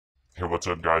Hey, what's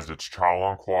up, guys? It's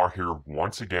QUA here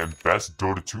once again. Best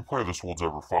Dota 2 player this world's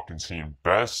ever fucking seen.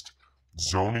 Best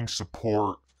zoning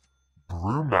support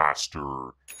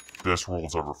Brewmaster this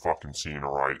world's ever fucking seen,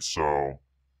 alright? So,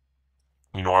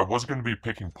 I was gonna be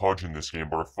picking Pudge in this game,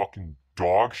 but a fucking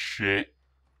dog shit,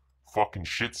 fucking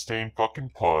shit-stained fucking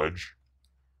Pudge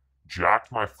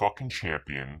jacked my fucking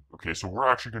champion. Okay, so we're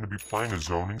actually gonna be playing a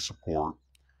zoning support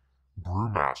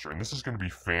Brewmaster, and this is gonna be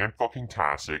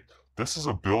fan-fucking-tastic. This is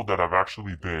a build that I've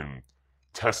actually been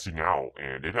testing out,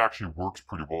 and it actually works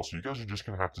pretty well, so you guys are just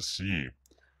going to have to see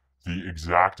the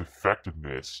exact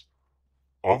effectiveness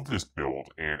of this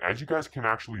build. And as you guys can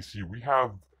actually see, we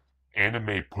have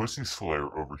Anime Pussy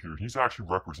Slayer over here. He's actually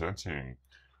representing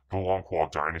the Longclaw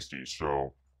Dynasty,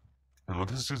 so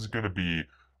this is going to be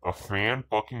a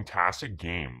fan-fucking-tastic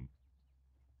game,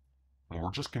 and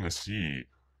we're just going to see,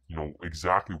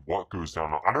 exactly what goes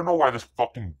down. I don't know why this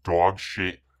fucking dog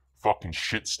shit fucking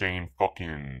shit-stained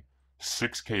fucking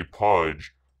 6K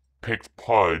Pudge picked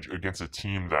Pudge against a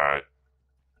team that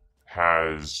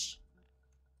has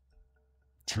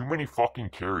too many fucking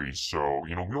carries. So,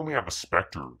 we only have a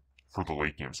Spectre for the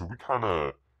late game. So we're kind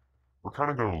of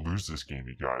going to lose this game,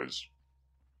 you guys.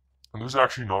 And there's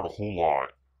actually not a whole lot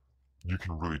you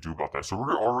can really do about that. So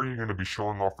we're already going to be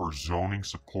showing off our zoning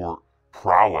support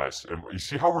prowess. And you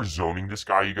see how we're zoning this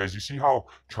guy, you guys? You see how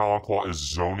Claw is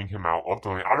zoning him out up the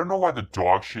lane? I don't know why the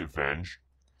dog shit Venge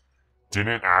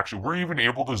didn't actually... We're even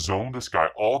able to zone this guy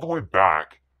all the way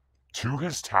back to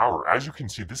his tower. As you can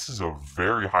see, this is a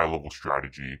very high level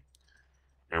strategy.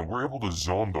 And we're able to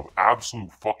zone the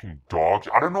absolute fucking dogs.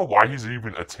 I don't know why he's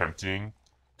even attempting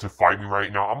to fight me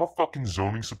right now. I'm a fucking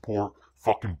zoning support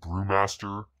fucking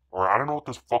Brewmaster. Or I don't know what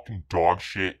this fucking dog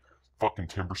shit fucking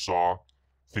Timbersaw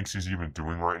thinks he's even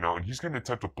doing right now, and he's going to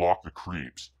attempt to block the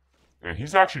creeps. And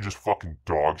he's actually just fucking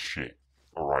dog shit,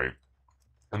 alright?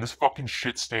 And this fucking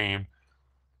shit-stained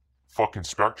fucking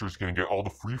Spectre is going to get all the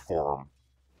free farm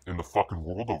in the fucking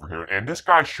world over here. And this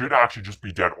guy should actually just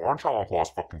be dead on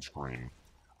Claw's fucking screen.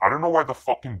 I don't know why the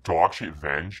fucking dog shit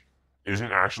Venge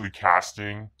isn't actually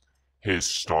casting his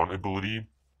stun ability.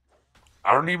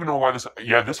 I don't even know why this...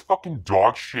 Yeah, this fucking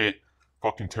dog shit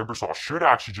fucking Timbersaw should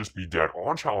actually just be dead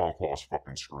on Claw's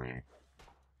fucking screen.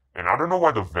 And I don't know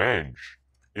why the Venge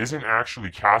isn't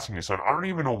actually casting his stun. I don't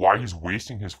even know why he's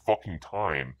wasting his fucking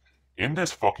time in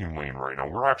this fucking lane right now.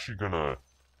 We're actually gonna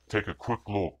take a quick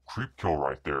little creep kill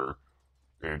right there.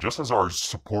 And just as our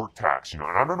support tax, and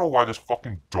I don't know why this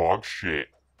fucking dog shit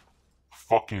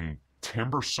fucking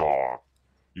Timbersaw...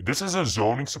 This is a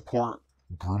zoning support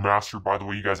Brewmaster, by the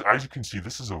way, you guys. As you can see,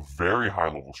 this is a very high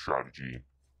level strategy.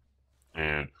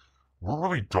 And we're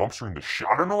really dumpstering the shit.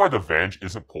 I don't know why the Venge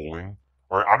isn't pulling.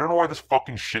 Alright, I don't know why this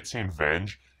fucking shit-saying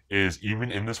Venge is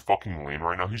even in this fucking lane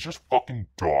right now. He's just fucking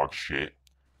dog shit.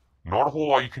 Not a whole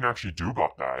lot you can actually do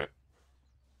about that.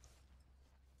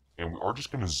 And we are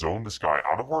just going to zone this guy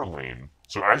out of our lane.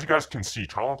 So as you guys can see,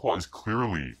 Claw is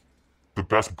clearly the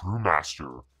best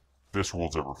Brewmaster this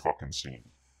world's ever fucking seen.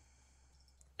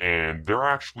 And they're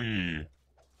actually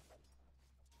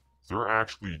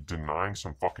denying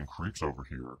some fucking creeps over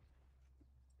here.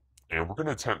 And we're going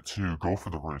to attempt to go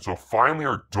for the rune. So finally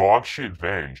our dog shit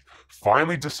Venge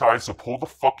finally decides to pull the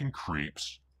fucking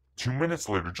creeps. 2 minutes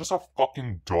later, just a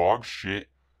fucking dog shit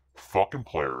fucking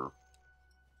player.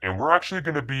 And we're actually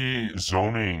going to be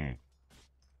zoning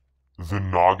the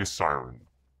Naga Siren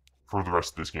for the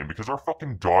rest of this game. Because our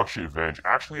fucking dog shit Venge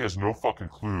actually has no fucking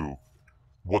clue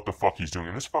what the fuck he's doing.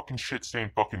 And this fucking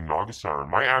shit-stained fucking Naga Siren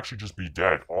might actually just be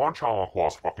dead on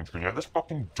Claw's fucking screen. Yeah, this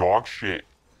fucking dog shit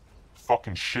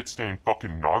fucking shit-stained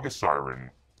fucking Naga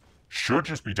Siren should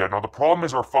just be dead. Now the problem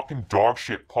is our fucking dog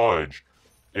shit Pudge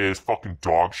is fucking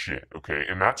dog shit, okay?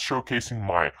 And that's showcasing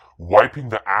my wiping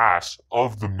the ass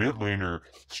of the mid laner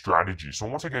strategy. So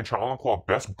once again, Claw,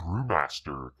 best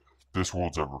Brewmaster this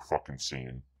world's ever fucking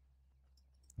seen.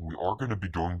 We are going to be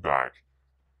going back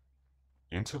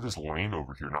into this lane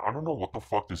over here. Now, I don't know what the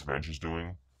fuck this Venge is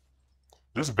doing.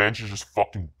 This Venge is just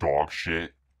fucking dog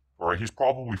shit. Alright, he's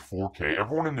probably 4K.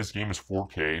 Everyone in this game is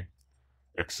 4K,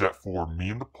 except for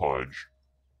me and the Pudge.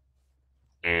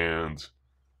 And,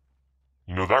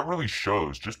 that really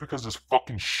shows. Just because this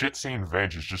fucking shit-saying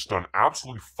Venge has just done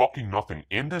absolutely fucking nothing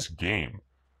in this game.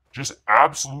 Just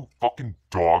absolute fucking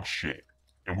dog shit.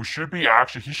 And we should be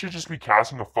he should just be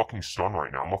casting a fucking stun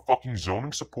right now. I'm a fucking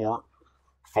zoning support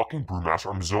fucking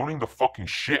Brewmaster. I'm zoning the fucking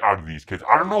shit out of these kids.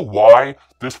 I don't know why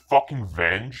this fucking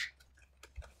Venge...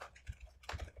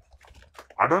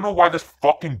 I don't know why this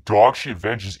fucking dog shit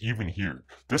Venge is even here.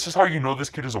 This is how you know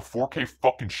this kid is a 4K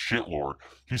fucking shitlord.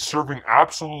 He's serving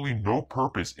absolutely no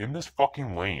purpose in this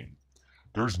fucking lane.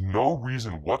 There's no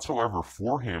reason whatsoever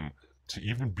for him to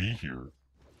even be here.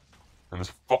 And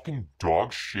this fucking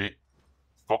dog shit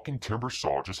fucking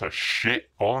Timbersaw just has shit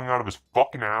falling out of his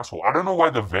fucking asshole. I don't know why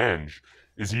the Venge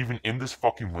is even in this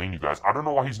fucking lane, you guys. I don't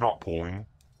know why he's not pulling.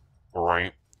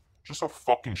 Alright? Just a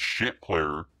fucking shit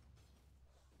player.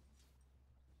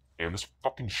 And this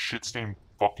fucking shit-stained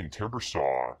fucking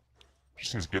Timbersaw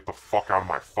just needs to get the fuck out of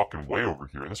my fucking way over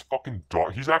here. And this fucking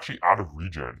dog, he's actually out of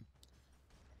regen.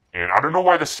 And I don't know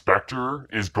why the Spectre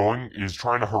is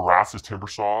trying to harass this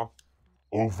Timbersaw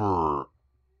over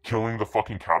killing the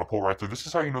fucking catapult right there. This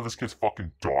is how you know this kid's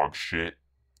fucking dog shit.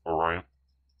 Alright?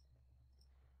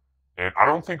 And I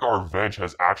don't think our Venge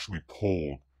has actually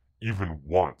pulled even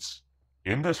once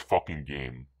in this fucking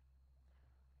game.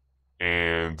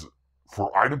 And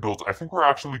for item builds, I think we're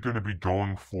actually going to be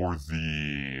going for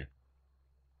the...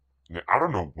 I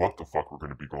don't know what the fuck we're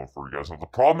going to be going for, you guys. Now, the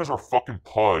problem is our fucking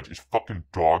Pudge is fucking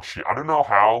dog shit. I don't know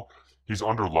how he's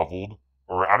under-leveled.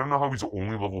 Or I don't know how he's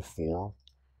only level 4.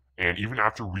 And even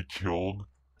after we killed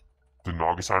the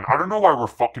Naga-san, I don't know why we're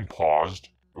fucking paused,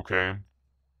 okay?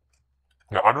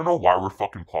 Yeah, I don't know why we're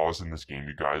fucking paused in this game,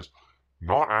 you guys.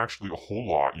 Not actually a whole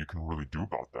lot you can really do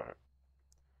about that.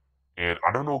 And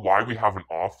I don't know why we have an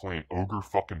off-lane Ogre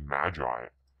fucking Magi.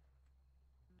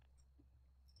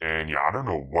 And yeah, I don't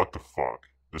know what the fuck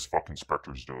this fucking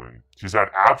Spectre's doing. He's had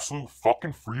absolute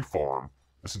fucking free farm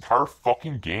this entire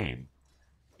fucking game.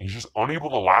 He's just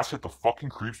unable to last hit the fucking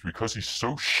creeps because he's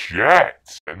so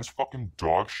shit. And this fucking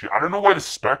dog shit. I don't know why the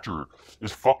Spectre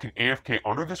is fucking AFK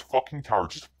under this fucking tower.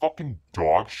 Just fucking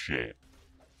dog shit.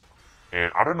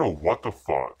 And I don't know what the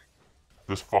fuck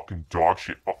this fucking dog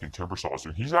shit fucking Timbersaw is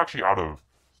doing. He's actually out of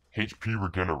HP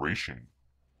regeneration.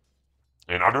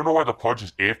 And I don't know why the Pudge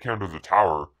is AFK under the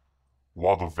tower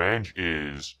while the Venge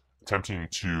is attempting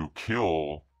to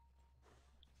kill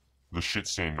the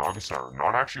shit-stained Nagasara.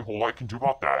 Not actually a whole lot I can do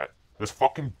about that. This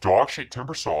fucking dog shit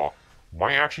Timbersaw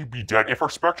might actually be dead. If our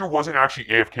Spectre wasn't actually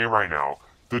AFK right now,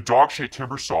 the dog shit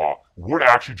Timbersaw would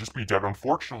actually just be dead.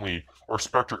 Unfortunately, our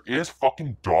Spectre is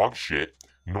fucking dog shit.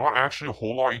 Not actually a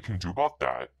whole lot you can do about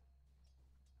that.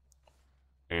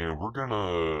 And we're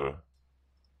gonna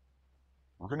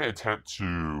attempt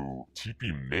to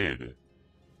TP mid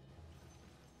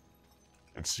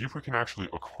and see if we can actually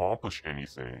accomplish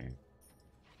anything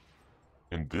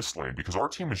in this lane, because our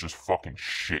team is just fucking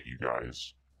shit, you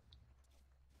guys.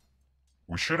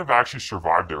 We should have actually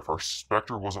survived there if our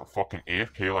Spectre wasn't fucking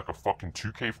AFK like a fucking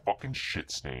 2K fucking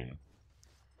shit stain.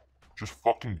 Just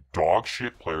fucking dog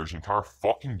shit players the entire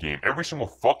fucking game. Every single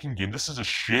fucking game. This is a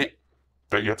shit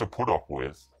that you have to put up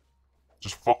with.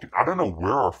 Just fucking... I don't know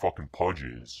where our fucking Pudge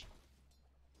is.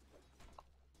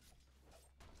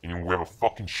 And we have a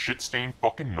fucking shit-stained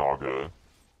fucking Naga.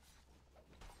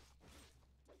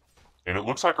 And it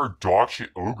looks like our dog shit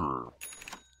Ogre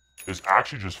is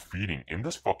actually just feeding in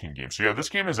this fucking game. So yeah, this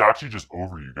game is actually just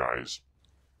over, you guys.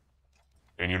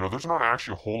 And you know, there's not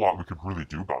actually a whole lot we could really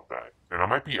do about that. And I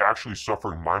might be actually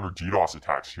suffering minor DDoS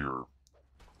attacks here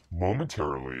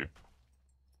momentarily.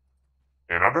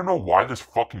 And I don't know why this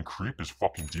fucking creep is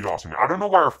fucking DDoSing me. I don't know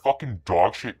why our fucking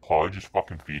dog shit Pudge is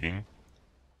fucking feeding.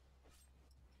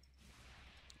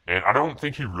 And I don't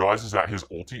think he realizes that his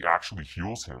ulti actually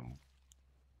heals him.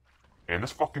 And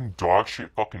this fucking dog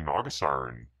shit fucking Naga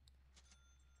Siren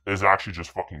is actually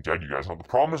just fucking dead, you guys. Now, the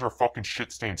problem is our fucking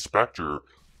shit-stained Spectre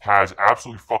has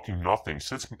absolutely fucking nothing.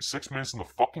 6 minutes in the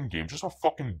fucking game. Just a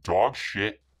fucking dog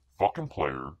shit fucking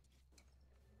player.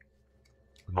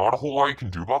 Not a whole lot you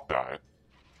can do about that.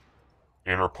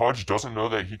 And our Pudge doesn't know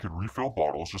that he could refill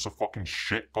bottles. Just a fucking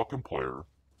shit fucking player.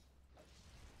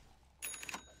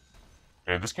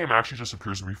 And this game actually just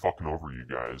appears to be fucking over, you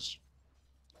guys.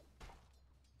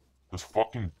 This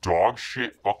fucking dog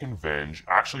shit fucking Venge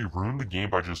actually ruined the game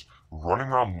by just running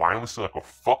around mindlessly like a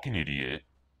fucking idiot.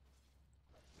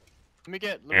 And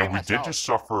we did just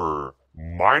suffer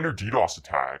minor DDoS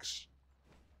attacks.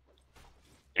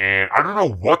 And I don't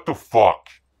know what the fuck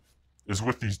is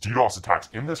with these DDoS attacks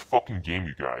in this fucking game,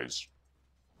 you guys.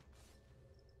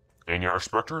 And yeah, our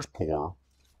Spectre is poor.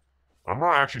 I'm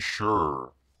not actually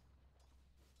sure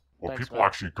what people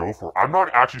actually go for. I'm not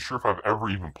actually sure if I've ever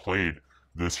even played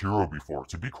this hero before,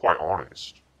 to be quite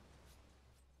honest.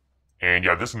 And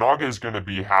yeah, this Naga is going to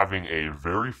be having a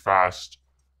very fast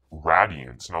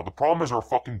Radiance. Now, the problem is our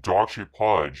fucking dogshit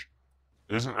Pudge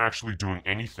isn't actually doing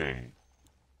anything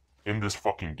in this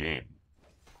fucking game.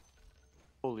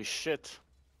 Holy shit.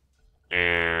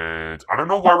 And I don't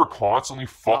know why we're constantly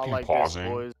fucking like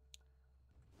pausing. This,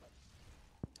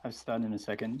 I'll stun in a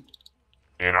second.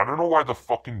 And I don't know why the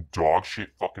fucking dogshit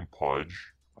fucking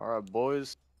Pudge Alright,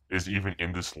 boys. is even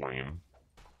in this lane.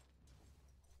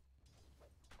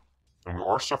 And we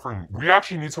are suffering. We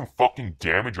actually need some fucking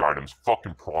damage items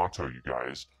fucking pronto, you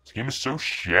guys. This game is so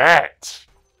shit.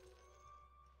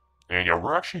 And yeah,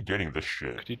 we're actually getting this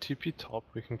shit. Could you TP top?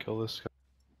 We can kill this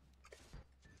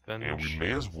guy. And we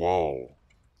may as well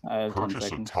I have 10 purchase a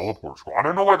seconds. teleport squad. I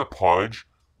don't know why the Pudge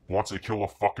wants to kill a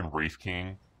fucking Wraith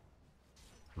King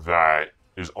that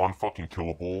is unfucking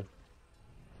killable.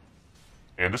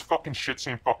 And this fucking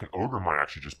shit-same fucking ogre might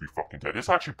actually just be fucking dead. It's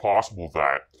actually possible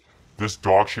that this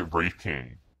dogshit Wraith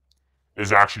King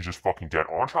is actually just fucking dead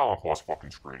on Child Claw's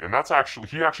fucking screen. And that's actually,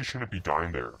 he actually shouldn't be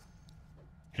dying there.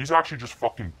 He's actually just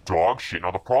fucking dog shit.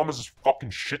 Now the problem is this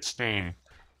fucking shit-stained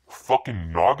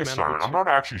fucking Naga Siren. I'm not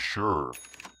actually sure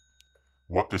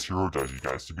what this hero does, you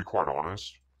guys, to be quite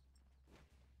honest.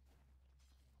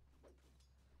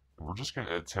 We're just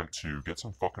gonna attempt to get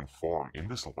some fucking farm in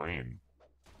this lane.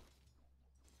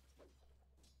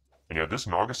 And yeah, this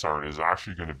Naga Siren is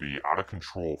actually going to be out of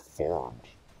control farmed.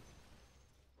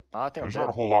 I think There's not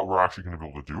a whole lot we're actually going to be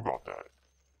able to do about that.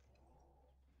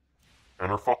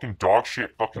 And our fucking dog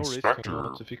shit fucking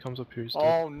Spectre If he comes up here, he's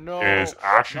Oh no! is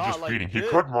actually not just like feeding. He this.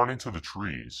 could run into the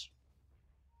trees.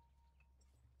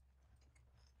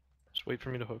 Just wait for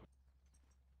me to hook.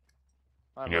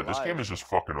 I'm Yeah, this alive. game is just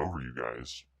fucking over, you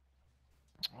guys.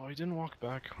 Oh, he didn't walk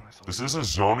back. I thought This he is did. a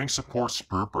zoning support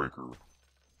Spirit Breaker.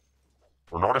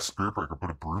 Or not a Spirit Breaker, but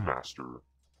a Brewmaster.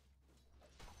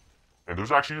 And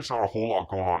there's actually just not a whole lot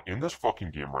going on in this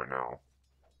fucking game right now.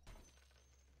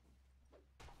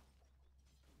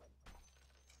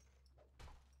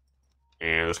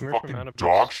 And this Come here for fucking mana,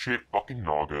 dog please. shit fucking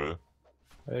Naga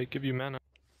I give you mana.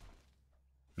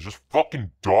 is just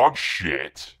fucking dog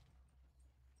shit.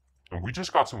 And we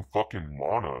just got some fucking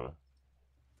mana.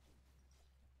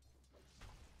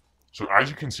 So as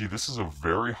you can see, this is a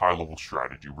very high level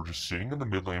strategy. We're just sitting in the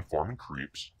mid lane farming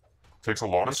creeps. Takes a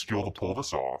lot of Nice skill to roll, pull Tom.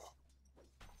 this off.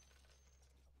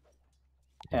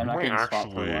 Yeah, I'm not getting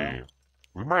spot for a while.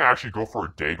 We might actually go for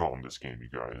a Dagon this game, you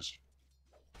guys.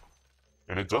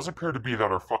 And it does appear to be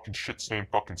that our fucking shit-stained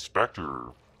fucking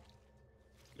Spectre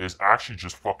is actually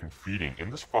just fucking feeding in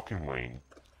this fucking lane.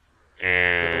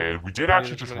 And we did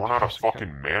actually just run out of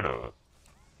fucking mana.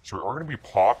 So we are going to be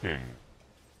popping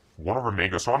one of our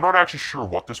Mega. So I'm not actually sure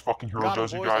what this fucking hero Got him,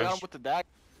 does, you boys, I got guys. him with the dagger.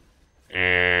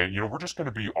 And, you know, we're just going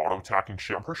to be auto-attacking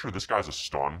shit. I'm pretty sure this guy's a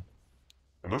stun.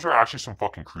 And those are actually some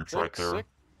fucking creeps right there. Sick.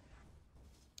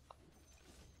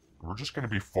 We're just going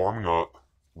to be farming up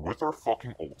with our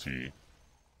fucking ulti.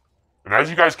 And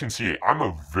as you guys can see, I'm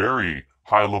a very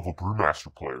high-level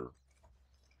Brewmaster player.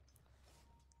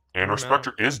 And our Brewmaster.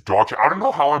 Spectre is dog shit. I don't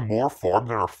know how I'm more farmed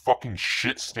than our fucking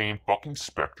shit-stained fucking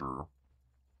Spectre.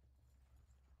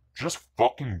 Just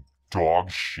fucking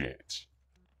dog shit.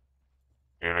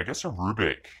 And I guess a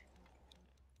Rubik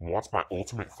wants my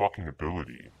ultimate fucking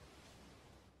ability.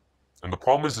 And the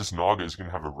problem is this Naga is going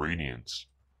to have a Radiance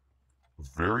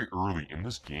very early in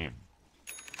this game.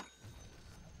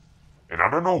 And I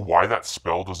don't know why that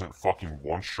spell doesn't fucking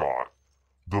one-shot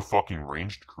the fucking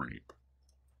ranged creep.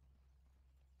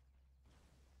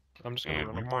 I'm just gonna And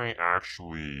run we up. might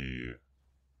actually...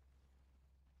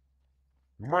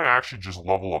 We might actually just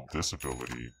level up this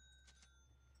ability.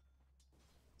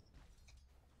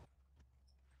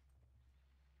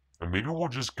 And maybe we'll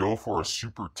just go for a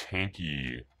super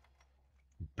tanky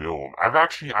build.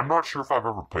 I'm not sure if I've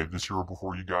ever played this hero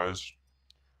before, you guys.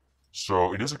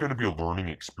 So it isn't going to be a learning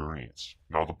experience.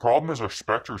 Now the problem is our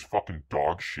Spectre is fucking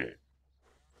dog shit.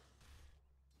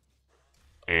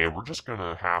 And we're just going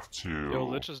to have to... Yo,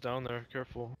 Lich is down there.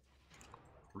 Careful.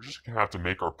 We're just going to have to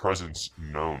make our presence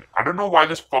known. I don't know why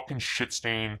this fucking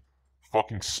shit-stained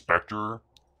fucking Spectre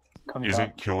Coming isn't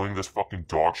back. killing this fucking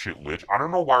dog shit Lich. I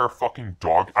don't know why our fucking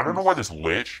dog... I don't know why this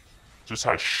Lich just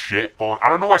has shit falling. I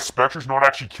don't know why Spectre's not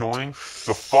actually killing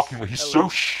the fucking... He's so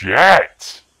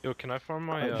shit! Yo, can I farm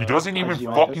my? He doesn't even you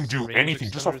fucking want do range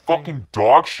anything. Just a extender thing? fucking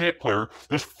dog shit player.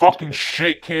 This fucking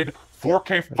shit kid,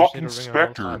 4K need fucking a ring of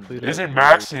Spectre, health, please. isn't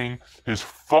maxing his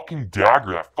fucking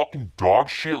dagger. That fucking dog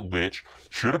shit Lich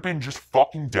should have been just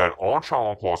fucking dead on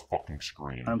Shaolin Claw's fucking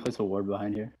screen. I'm gonna place a ward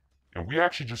behind here. And we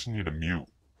actually just need to mute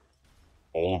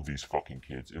all of these fucking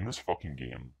kids in this fucking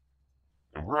game.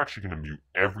 And we're actually going to mute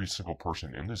every single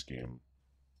person in this game.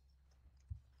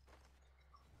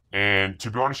 And to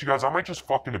be honest, you guys, I might just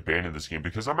fucking abandon this game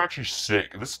because I'm actually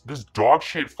sick. This dog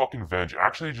shit fucking Venge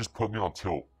actually just put me on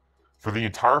tilt for the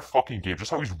entire fucking game.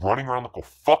 Just how he's running around like a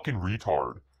fucking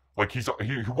retard. Like he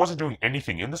wasn't doing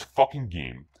anything in this fucking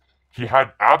game. He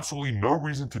had absolutely no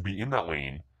reason to be in that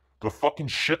lane. The fucking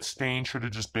shit stain should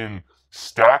have just been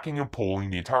stacking and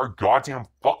pulling the entire goddamn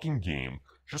fucking game.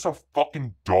 Just a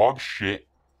fucking dog shit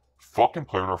fucking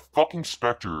player. And our fucking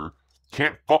Spectre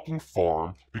can't fucking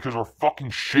farm because our fucking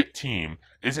shit team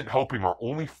isn't helping our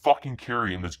only fucking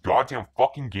carry in this goddamn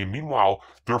fucking game. Meanwhile,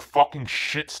 their fucking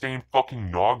shit-stained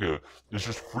fucking Naga is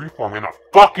just free farming that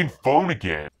fucking phone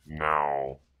again.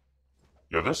 Now,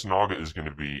 yeah, this Naga is going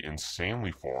to be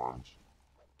insanely farmed.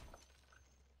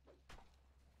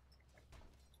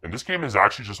 And this game is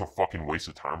actually just a fucking waste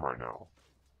of time right now.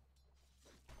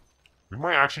 We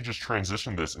might actually just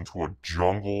transition this into a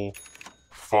jungle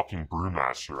fucking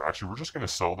Brewmaster. Actually, we're just gonna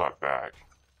sell that back.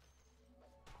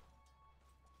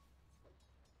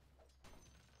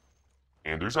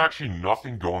 And there's actually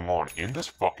nothing going on in this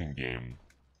fucking game.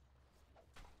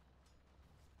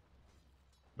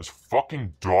 This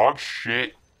fucking dog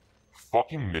shit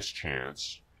fucking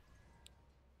mischance.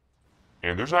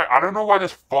 And there's I don't know why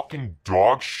this fucking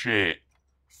dog shit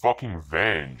fucking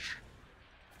Venge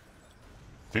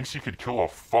thinks he could kill a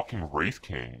fucking Wraith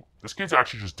King. This kid's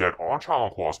actually just dead on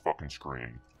Claw's fucking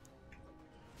screen.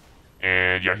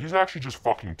 And yeah, he's actually just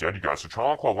fucking dead, you guys. So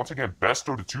Claw, once again, best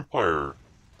Dota 2 player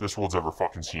this world's ever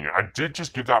fucking seen. I did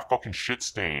just give that fucking shit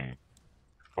stain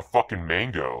a fucking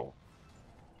mango.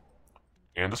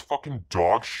 And this fucking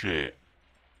dog shit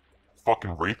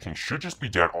fucking Wraith King should just be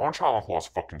dead on Claw's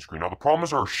fucking screen. Now the problem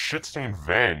is our shit stained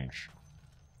Venge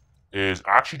is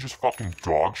actually just fucking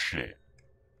dog shit.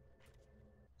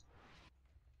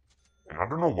 And I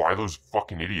don't know why those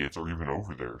fucking idiots are even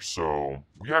over there. So,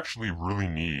 we actually really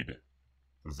need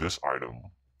this item.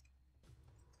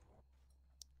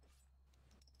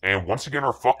 And once again,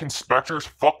 our fucking Spectre's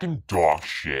fucking dog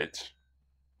shit.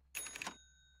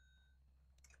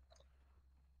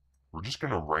 We're just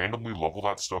gonna randomly level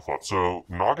that stuff up. So,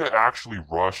 Naga actually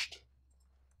rushed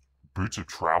Boots of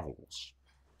Travels.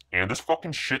 And this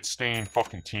fucking shit-stained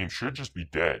fucking team should just be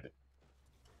dead.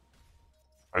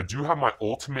 I do have my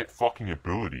ultimate fucking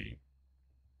ability.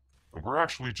 And we're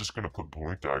actually just gonna put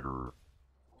Blink Dagger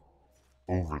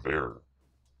over there.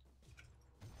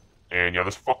 And yeah,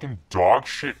 this fucking dog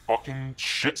shit fucking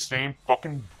shit-stained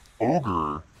fucking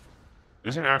ogre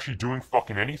isn't actually doing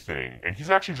fucking anything. And he's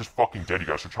actually just fucking dead, you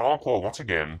guys. So Claw, once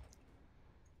again,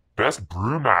 best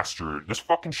Brewmaster. This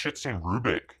fucking shit-stained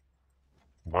Rubik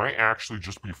might actually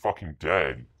just be fucking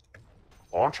dead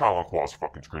on Claw's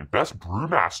fucking screen. Best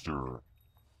Brewmaster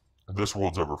this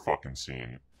world's ever fucking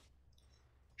seen.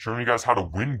 Showing you guys how to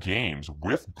win games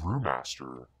with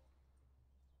Brewmaster.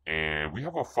 And we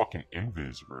have a fucking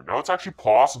Invisor. Now it's actually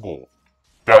possible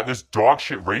that this dog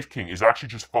shit Wraith King is actually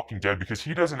just fucking dead because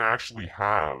he doesn't actually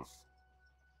have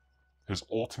his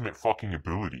ultimate fucking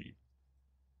ability.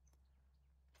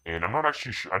 And I'm not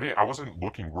actually sure, I wasn't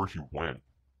looking where he went.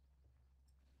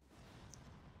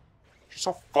 Just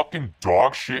a fucking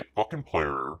dog shit fucking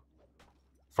player.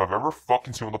 If I've ever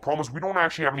fucking seen one. The problem is we don't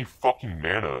actually have any fucking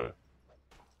mana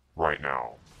right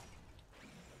now.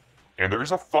 And there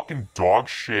is a fucking dog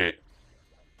shit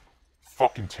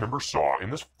fucking Timbersaw in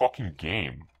this fucking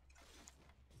game.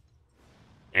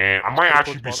 And I might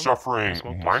actually be suffering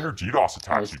minor DDoS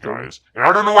attacks, you guys. And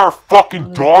I don't know where our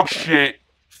fucking dog shit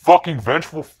fucking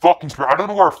vengeful fucking spirit. I don't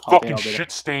know where our fucking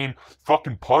shit-stained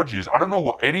fucking Pudge is. I don't know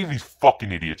what any of these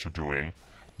fucking idiots are doing.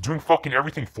 Doing fucking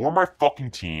everything for my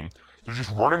fucking team. They're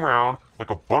just running around like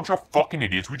a bunch of fucking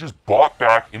idiots. We just bought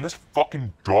back in this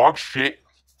fucking dog shit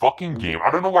fucking game.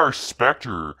 I don't know why our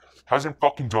Spectre hasn't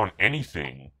fucking done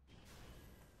anything.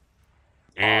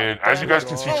 And as you guys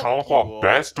can see, Claw,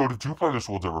 best Dota 2 player this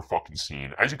world's ever fucking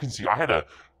seen. As you can see, I had a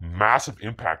massive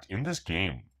impact in this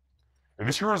game. And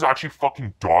this hero is actually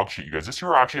fucking dog shit, you guys. This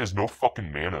hero actually has no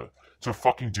fucking mana to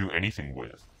fucking do anything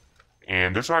with.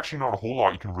 And there's actually not a whole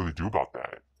lot you can really do about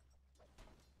that.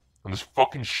 And this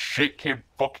fucking shit kid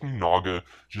fucking Naga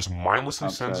just mindlessly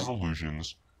sends his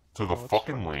illusions to the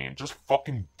fucking lane. Just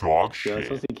fucking dog shit. Yeah, it's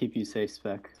supposed to keep you safe,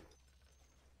 Spec.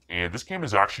 And this game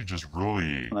is actually just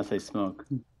really... Unless I smoke.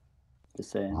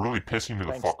 Just saying. Really pissing me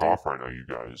the fuck off right now, you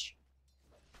guys.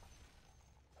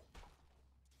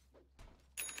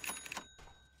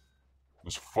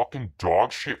 This fucking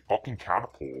dog shit fucking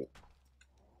catapult.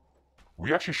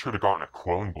 We actually should have gotten a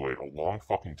Quelling Blade a long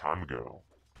fucking time ago.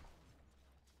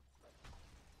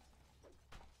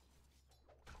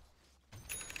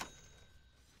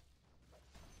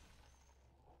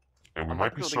 And we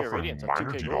might be suffering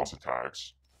minor DDoS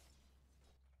attacks.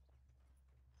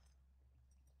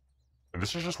 And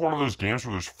this is just one of those games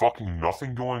where there's fucking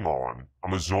nothing going on.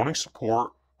 I'm a zoning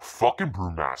support fucking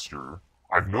Brewmaster.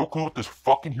 I have no clue what this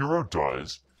fucking hero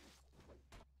does.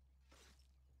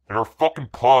 And our fucking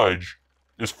Pudge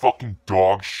is fucking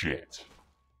dog shit.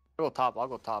 I'll go top, I'll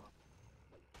go top.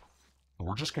 And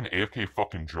we're just gonna AFK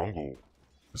fucking jungle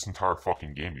this entire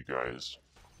fucking game, you guys.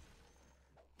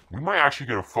 We might actually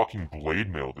get a fucking blade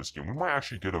mail this game. We might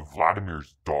actually get a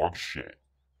Vladimir's dog shit.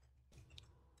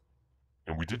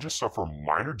 And we did just suffer a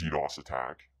minor DDoS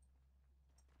attack.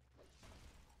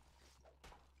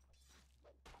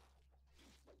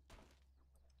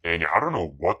 And yeah, I don't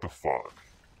know what the fuck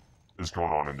is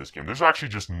going on in this game. There's actually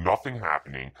just nothing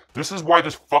happening. This is why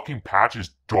this fucking patch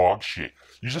is dog shit.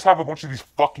 You just have a bunch of these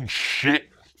fucking shit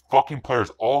fucking players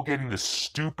all getting this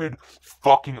stupid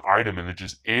fucking item and they're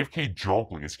just AFK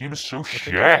jungling. This game is so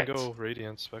shit. I can go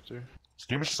Radiant Spectre. This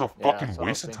game is just a Yeah, fucking that's what I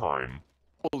waste was of time.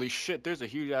 Holy shit, there's a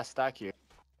huge ass stack here.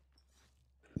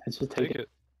 Let's just Take take it. it.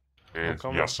 And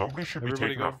come yeah, on. somebody should be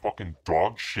Everybody taking go. that fucking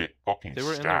dog shit fucking They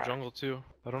were in their stack. jungle too.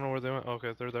 I don't know where they went.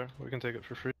 Okay, they're there. We can take it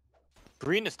for free.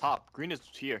 Green is top. Green is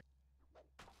here.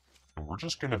 And we're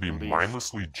just gonna be Leave.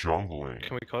 mindlessly jungling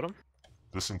Can we cut them?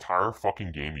 this entire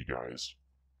fucking game, you guys.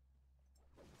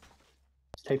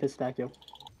 Just take this stack, yo.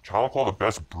 Challenge call the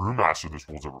best brewmaster this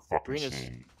world's ever fucking Green is-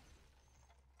 seen.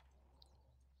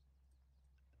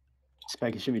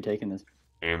 Spec, you should be taking this.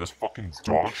 And this fucking So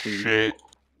dog free. shit.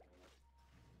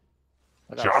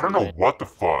 I See, got I don't know free. what the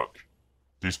fuck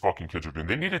these fucking kids are doing.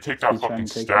 They need to take that He's trying fucking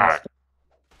to take stack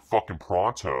this. fucking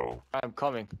pronto. I'm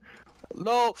coming.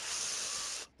 No.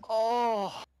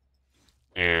 Oh.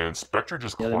 And Spectre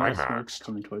just Yeah, there might smoke climaxed.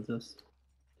 coming towards us.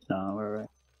 No, we're alright.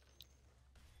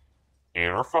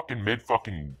 And our fucking mid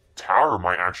fucking tower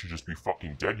might actually just be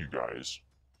fucking dead, you guys.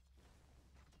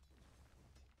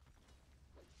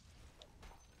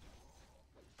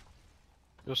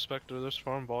 Yo, Spectre, there's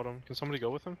farm bottom. Can somebody go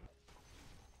with him?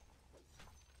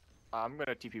 I'm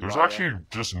gonna TP. There's Raya. actually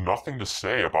just nothing to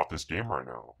say about this game right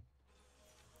now.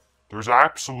 There's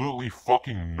absolutely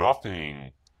fucking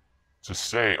nothing to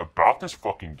say about this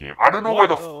fucking game. I don't know why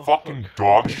the What the fucking fuck?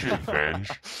 dog shit Venge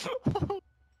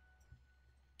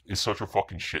is such a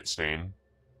fucking shit stain.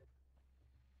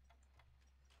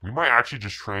 We might actually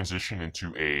just transition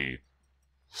into a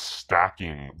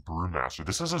stacking Brewmaster.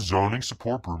 This is a zoning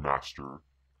support Brewmaster.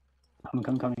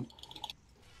 Coming.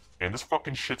 And this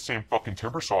fucking shit stain fucking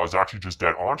Timbersaw is actually just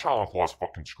dead on Claw's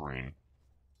fucking screen.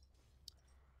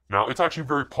 Now, it's actually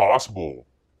very possible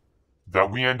that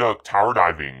we end up tower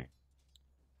diving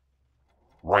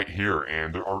right here,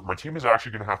 and my team is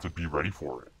actually going to have to be ready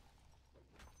for it.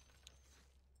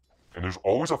 And there's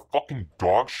always a fucking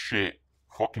dog shit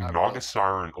fucking Naga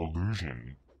Siren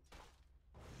illusion.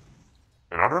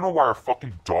 And I don't know why our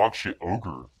fucking dog shit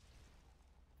ogre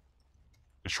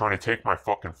is trying to take my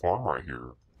fucking farm right here.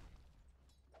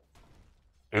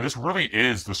 And this really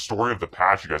is the story of the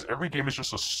patch, you guys. Every game is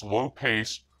just a slow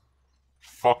pace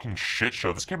fucking shit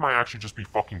show. This game might actually just be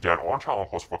fucking dead on Challenge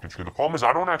Plus fucking screen. The problem is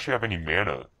I don't actually have any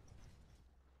mana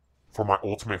for my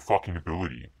ultimate fucking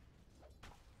ability.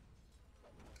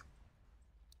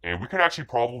 And we could actually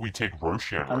probably take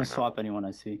Roshan I'm right gonna now. swap anyone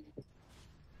I see.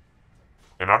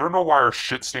 And I don't know why our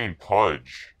shit-stained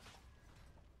Pudge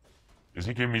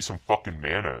isn't giving me some fucking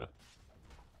mana.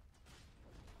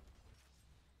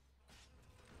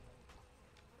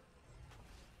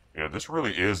 Yeah, this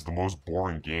really is the most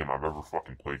boring game I've ever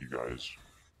fucking played, you guys.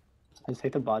 Let's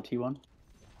take the bot T1.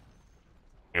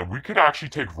 And we could actually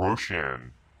take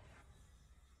Roshan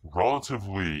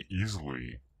relatively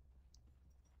easily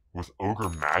with Ogre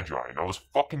Magi. Now this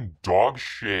fucking dog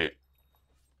shit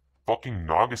fucking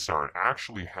Nagasaran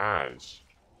actually has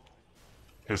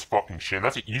his fucking shit. And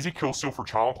that's an easy kill steal for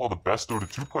Challenge Claw, the best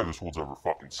Dota 2 player this world's ever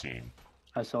fucking seen.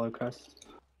 I saw a crest.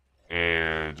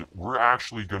 And we're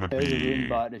actually gonna There's a be rune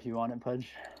bot if you want it, Pudge.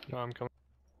 No, I'm coming.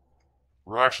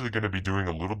 we're actually gonna be doing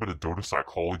a little bit of Dota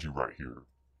psychology right here.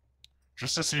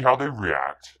 Just to see how they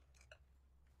react.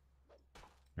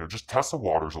 You know, just test the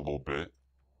waters a little bit.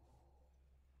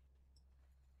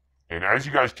 And as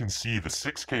you guys can see, the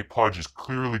 6K Pudge has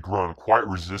clearly grown quite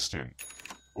resistant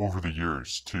over the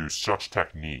years to such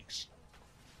techniques.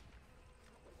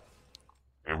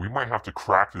 And we might have to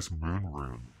crack this moon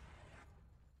rune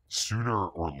sooner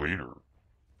or later.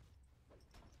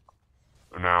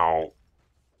 Now,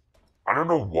 I don't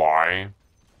know why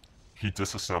he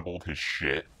disassembled his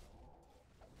shit.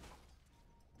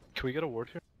 Can we get a ward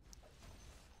here?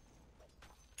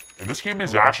 And this game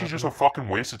is actually just a fucking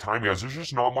waste of time, guys. There's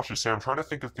just not much to say. I'm trying to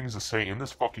think of things to say in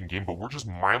this fucking game, but we're just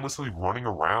mindlessly running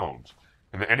around.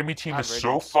 And the enemy team is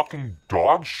so fucking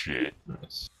dog shit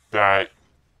Nice. that,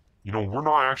 you know, we're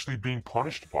not actually being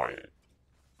punished by it.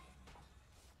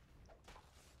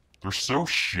 They're so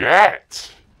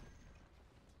shit!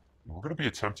 We're gonna be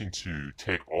attempting to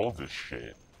take all of this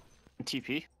shit.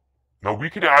 TP. Now, we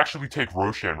could actually take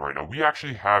Roshan right now. We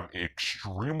actually have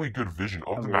extremely good vision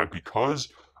of the map because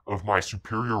of my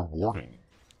superior warding.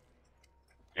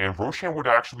 And Roshan would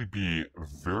actually be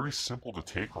very simple to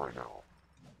take right now.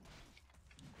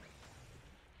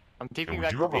 I'm And taking we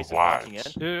back do the have a base and launching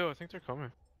Vlad. in. Yeah, I think they're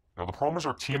coming. Now the problem is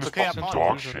our team It's is okay, I'm fucking fine.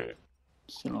 dog shit.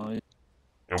 So,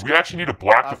 And we actually need to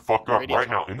black the I'm fuck up ready right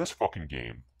to- now in this fucking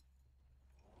game.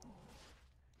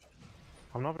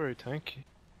 I'm not very tanky.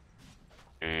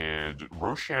 And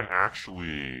Roshan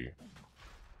actually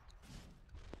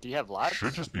Do you have Vlad?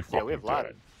 should just be Yeah, fucking we have Vlad.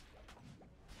 dead.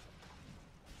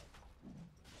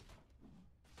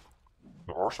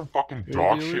 There are some fucking Here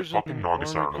dog the shit illusion fucking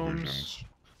Nagasaki army comes. illusions.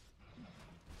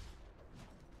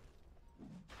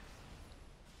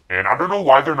 And I don't know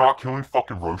why they're not killing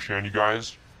fucking Roshan, you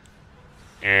guys.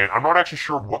 And I'm not actually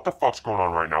sure what the fuck's going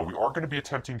on right now. We are going to be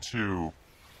attempting to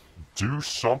do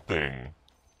something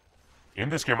in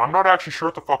this game. I'm not actually sure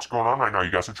what the fuck's going on right now, you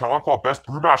guys. So QUA, best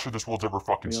Brewmaster this world's ever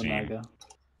fucking real seen. Naga.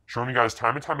 Showing you guys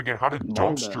time and time again how to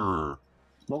dumpster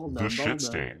the shit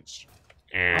stains.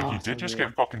 And he Oh, did so just good.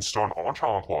 get fucking stunned on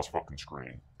QUA's fucking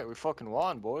screen. Hey, we fucking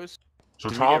won, boys. So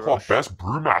Did we get QUA, rushed? best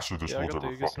Brewmaster this Yeah, I world's got the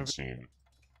ever Aegis fucking and seen.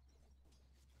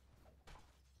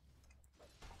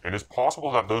 And it's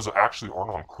possible that those actually aren't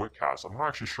on QuickCast. I'm not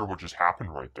actually sure what just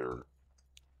happened right there.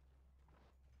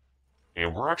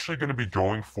 And we're actually going to be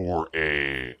going for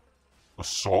a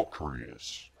Assault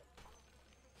Koreas.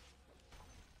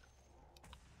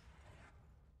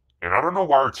 And I don't know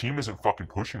why our team isn't fucking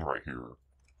pushing right here.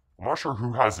 I'm not sure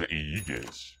who has the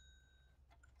Aegis.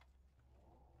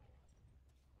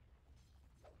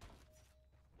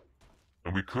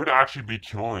 And we could actually be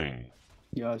killing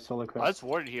You have solar I crest. was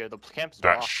warded here. The camp's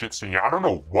that blocked. shit stain. I don't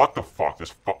know what the fuck this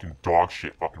fucking dog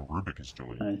shit fucking Rubik is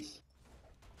doing. Nice.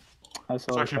 I have It's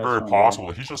solar actually crest very on possible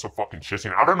there. that he's just a fucking shit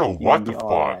stain. I don't know You what can the be fuck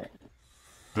alright.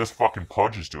 this fucking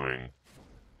Pudge is doing.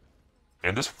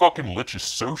 And this fucking Lich is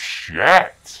so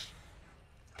shit.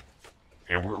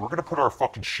 And we're gonna put our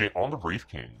fucking shit on the Wraith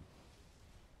King.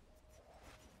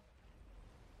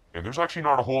 And there's actually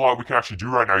not a whole lot we can actually do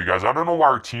right now, you guys. I don't know why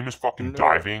our team is fucking No.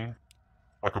 diving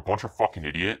like a bunch of fucking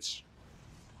idiots.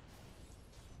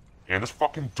 And this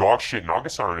fucking dog shit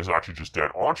Nagasaki is actually just dead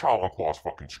on QUA's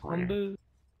fucking I'm screen. dead.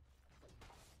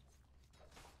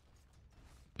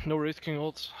 No Wraith King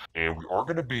ults. And we are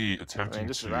gonna be attempting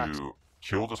this is rats. to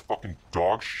kill this fucking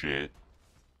dog shit.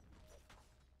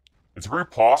 It's very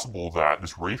possible that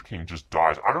this Wraith King just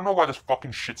dies. I don't know why this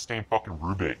fucking shit-stained fucking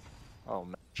Rubik Oh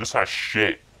man. just has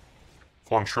shit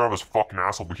flying straight out of his fucking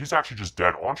asshole, but he's actually just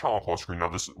dead on QUA's screen. Now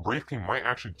this Wraith King might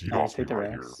actually Nice, DDoS take me the right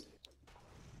here. Rex.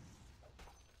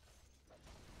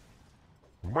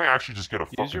 We might actually just get a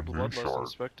Use your fucking moon Bloodlust shard.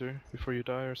 Inspector before you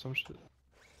die or some shit.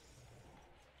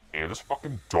 And this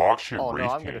fucking dog shit Oh Wraith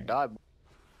no, I'm King gonna die.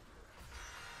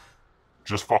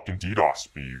 just fucking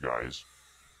DDoS me, you guys.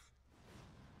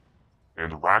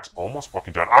 And the Rack's almost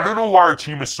fucking dead. I don't know why our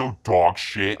team is so dog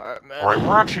shit. Alright, man. Alright,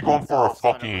 we're actually going for a That was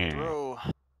kind of fucking... throw.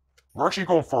 We're actually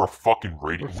going for a fucking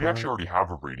Radiant. We're We actually fine. already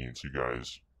have a Radiance, you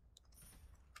guys.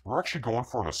 We're actually going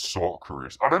for an Assault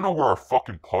Couriers. I don't know where our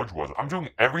fucking Pudge was. I'm doing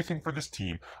everything for this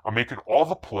team. I'm making all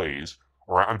the plays.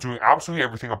 Alright, I'm doing absolutely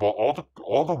everything about all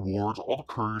the wards, all the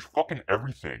couriers, fucking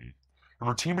everything. And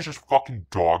our team is just fucking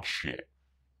dog shit.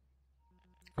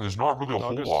 And there's not really a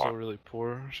Naga's whole still lot really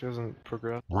poor. She hasn't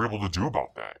progressed. we're able to do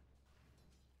about that.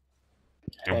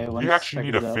 And Hey, we once actually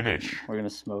need to seconds up, finish We're gonna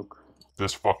smoke.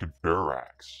 this fucking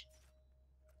Barracks.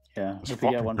 Yeah. This If we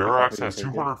get fucking one Barracks pickup, has we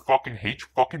can take 200 fucking H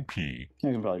fucking P. it.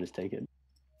 We can probably just take it.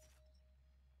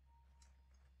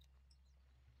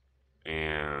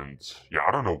 And yeah,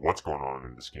 I don't know what's going on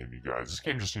in this game, you guys. This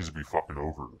game just needs to be fucking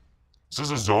over. This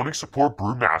is a zoning support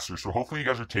Brewmaster, so hopefully you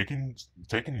guys are taking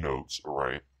notes,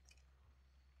 alright?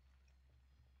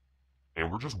 And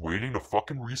we're just waiting to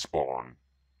fucking respawn.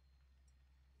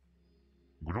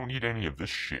 We don't need any of this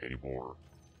shit anymore.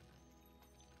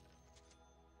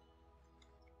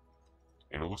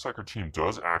 And it looks like our team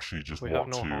does actually just We have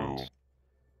want no to haunts.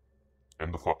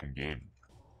 end the fucking game.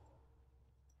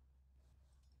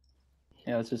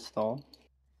 Yeah, let's just stall.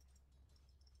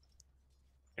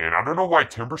 And I don't know why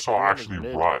Timbersaw Everyone is actually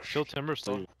mid. rushed Kill Timber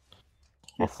still.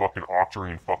 a fucking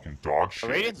Octarine fucking dog The shit.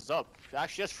 Radiance is up. It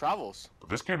actually has travels. But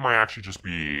this game might actually just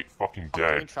be fucking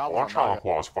dead travel on on Naga.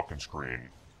 QUA's fucking screen.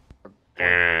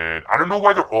 And I don't know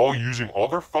why they're all using all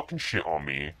their fucking shit on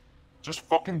me. Just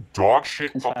fucking dog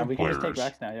shit It's fine. fucking We can players. just take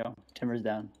Rex now, yo. Timber's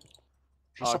down.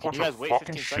 Just a Can bunch you guys of wait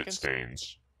fucking 15 shit seconds?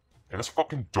 stains. And this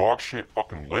fucking dog shit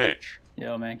fucking Lich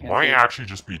Yo, man. Can't might take- actually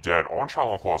just be dead on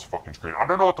QUA's fucking screen. I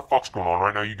don't know what the fuck's going on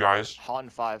right now, you guys. Hot in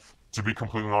 5. To be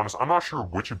completely honest, I'm not sure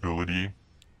which ability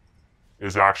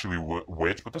is actually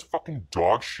which, but this fucking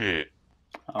dog shit.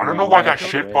 Oh, I don't man, know why Rex that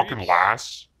is shit great. fucking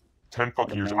lasts 10 fucking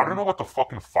What a years. I man. don't know what the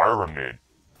fucking Fire Remnant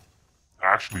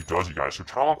actually does, you guys. So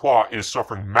QUA is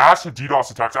suffering massive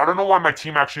DDoS attacks. I don't know why my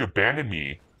team actually abandoned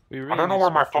me. I don't know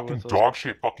where my fucking dog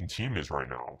shit fucking team is right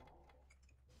now.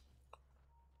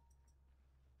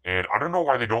 And I don't know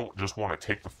why they don't just want to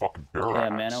take the fucking barracks. Yeah,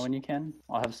 mana when you can.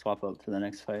 I'll have swap up for the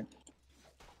next fight.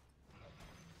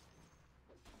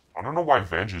 I don't know why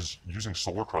Venge is using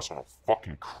Solar Crest on a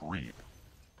fucking creep.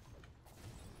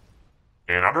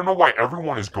 And I don't know why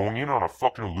everyone is going in on a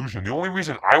fucking illusion. The only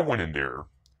reason I went in there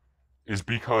is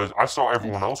because I saw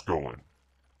everyone else go in.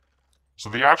 So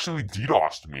they actually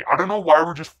DDoSed me. I don't know why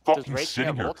we're just fucking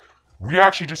sitting here. We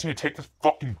actually just need to take this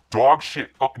fucking dog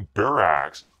shit fucking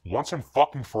barracks once and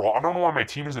fucking for all. I don't know why my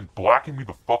team isn't blacking me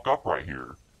the fuck up right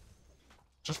here.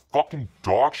 Just fucking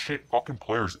dog shit fucking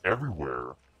players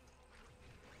everywhere.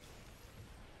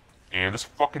 And this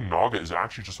fucking Naga is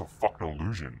actually just a fucking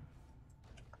illusion.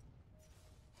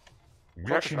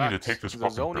 We actually need to take this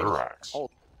fucking barracks.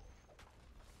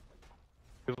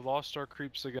 We've lost our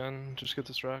creeps again. Just get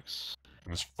this Rex.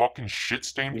 And this fucking shit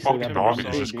stain fucking Naga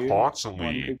is just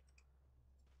constantly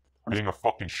being a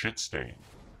fucking shit stain.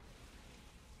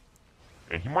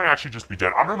 And he might actually just be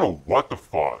dead. I don't know what the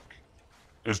fuck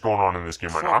is going on in this game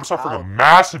right now. I'm suffering a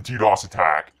massive DDoS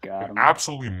attack. An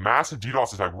absolutely massive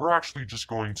DDoS attack. We're actually just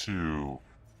going to...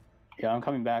 Yeah, I'm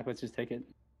coming back. Let's just take it.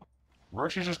 We're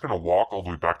actually just going to walk all the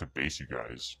way back to base, you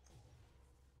guys.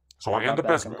 So I end the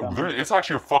best... It's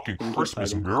actually a fucking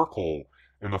Christmas miracle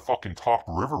in the fucking top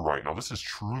river right now. This is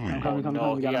truly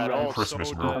a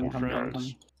Christmas miracle, you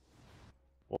guys.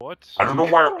 What? I don't know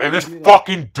why... And this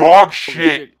fucking dog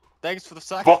shit... Thanks for the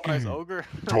sacrifice, Ogre.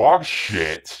 Dog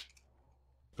shit.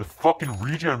 The fucking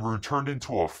regen rune turned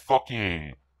into a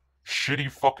fucking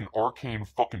shitty fucking arcane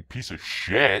fucking piece of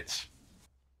shit.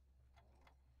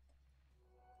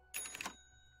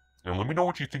 And let me know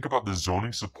what you think about the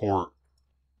zoning support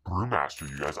Brewmaster,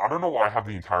 you guys. I don't know why I have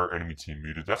the entire enemy team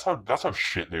muted. That's how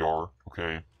shit they are,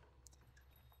 okay?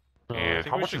 And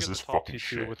how much is this fucking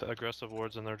shit? With aggressive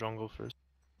wards in their jungle first.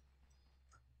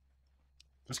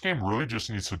 This game really just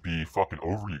needs to be fucking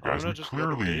over, you guys. We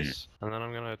clearly... And then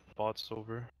I'm gonna bots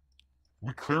over.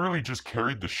 We clearly just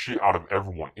carried the shit out of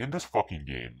everyone in this fucking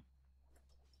game.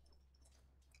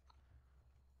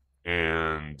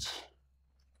 And...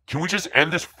 Can we just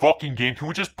end this fucking game? Can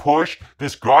we just push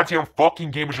this goddamn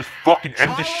fucking game and just fucking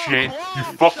end this shit? You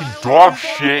fucking dog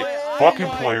shit fucking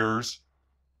players.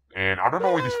 And I don't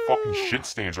know why these fucking shit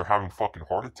stains are having fucking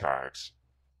heart attacks.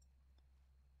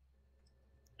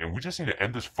 And we just need to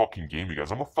end this fucking game, you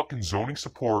guys. I'm a fucking zoning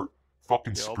support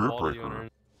fucking spirit breaker.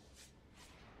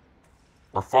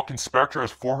 Our fucking Spectre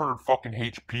has 400 fucking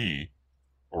HP.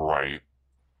 Alright.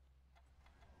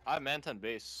 I have Manta and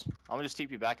base. I'm gonna just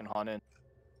TP back and haunt in.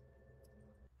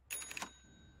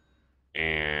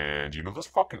 And, you know, this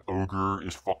fucking Ogre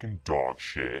is fucking dog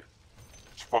shit.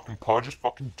 This fucking Pudge is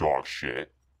fucking dog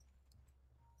shit.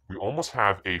 We almost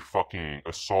have a fucking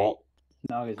Assault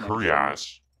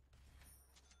Kurias.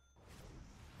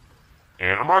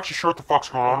 And I'm not actually sure what the fuck's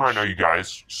going on right now, you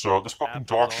guys. So this fucking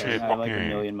dog shit,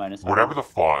 fucking whatever the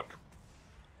fuck,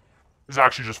 is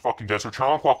actually just fucking dead. So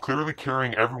QUA clearly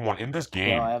carrying everyone in this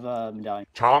game. No, I have a medallion.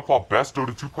 QUA, best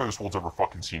Dota 2 player this world's ever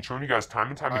fucking seen. Showing you guys time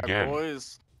and time again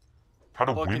how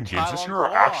to win games. This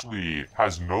hero actually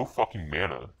has no fucking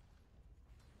mana.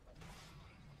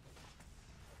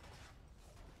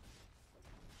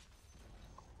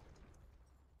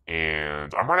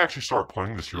 And I might actually start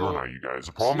playing this hero now, you guys.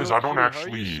 The problem is I don't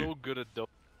actually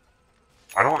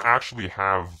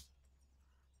have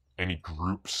any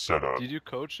groups set up. Do you do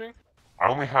coaching? I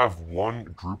only have one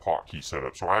group hotkey set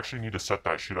up, so I actually need to set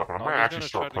that shit up. And I might actually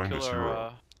start playing this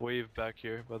hero. Wave back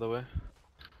here, by the way.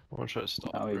 I want to try to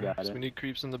stop her. We need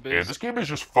creeps in the base. Yeah, this game is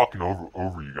just fucking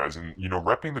over, you guys. And, you know,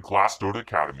 repping the Glass Dota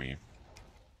Academy.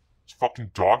 It's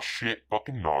fucking dog shit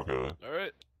fucking Naga.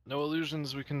 Alright, no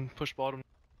illusions, we can push bottom.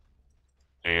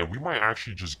 And we might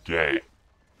actually just get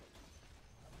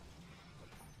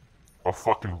a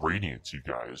fucking Radiance, you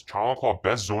guys. QUA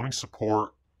best zoning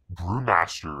support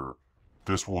Brewmaster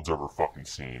this world's ever fucking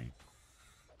seen.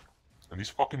 And these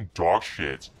fucking dog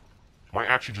shits might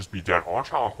actually just be dead on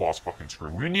QUA's fucking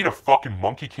screen. We need a fucking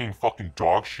Monkey King fucking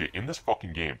dog shit in this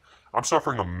fucking game. I'm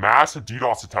suffering a massive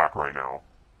DDoS attack right now.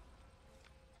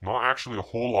 Not actually a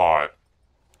whole lot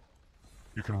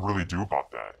you can really do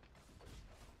about that.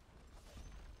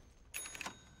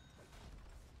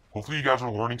 Hopefully you guys are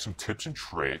learning some tips and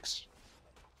tricks.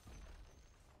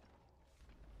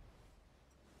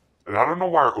 And I don't know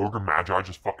why our Ogre Magi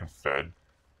just fucking fed.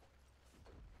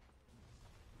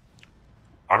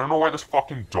 I don't know why this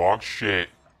fucking dog shit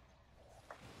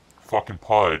fucking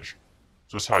Pudge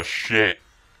just has shit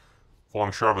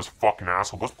falling short of his fucking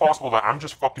asshole. But it's possible that I'm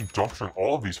just fucking dumpstering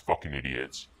all of these fucking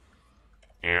idiots.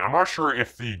 And I'm not sure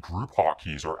if the group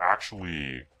hotkeys are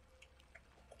actually...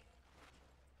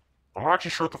 I'm not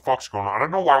actually sure what the fuck's going on. I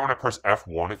don't know why when I press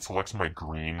F1 it selects my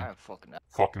green I'm fucking.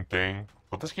 fucking thing.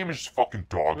 But this game is just fucking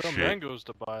dog We got shit. mangoes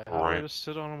to buy. How do Alright. I just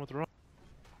sit on them with rum?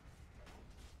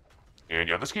 And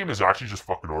yeah, this game is actually just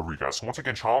fucking over, you guys. So once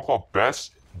again, Channel Club,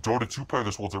 best Dota 2 player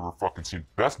this world's ever fucking seen.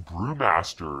 Best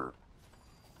Brewmaster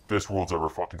this world's ever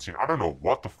fucking seen. I don't know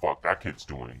what the fuck that kid's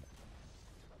doing.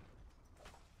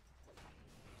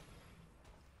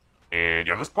 And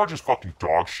yeah, this pudge is fucking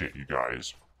dog shit, you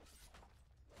guys.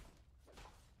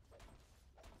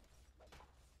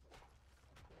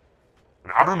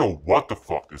 And I don't know what the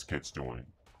fuck this kid's doing.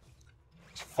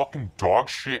 It's fucking dog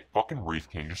shit, fucking Wraith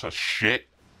King, just a shit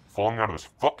falling out of his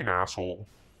fucking asshole.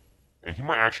 And he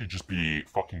might actually just be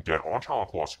fucking dead on Channel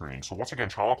Claw screen. So once again,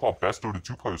 Channel Claw, best Dota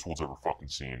 2 player this world's ever fucking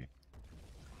seen.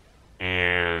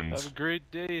 And... Have a great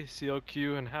day,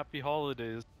 CLQ, and happy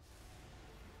holidays.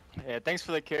 Yeah, thanks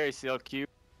for the carry, CLQ.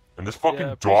 And this fucking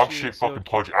Yeah, dog appreciate shit it, fucking CLQ.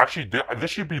 Pudge. Actually,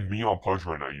 this should be me on Pudge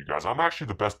right now, you guys. I'm actually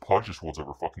the best Pudge this world's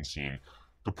ever fucking seen.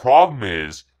 The problem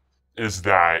is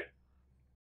that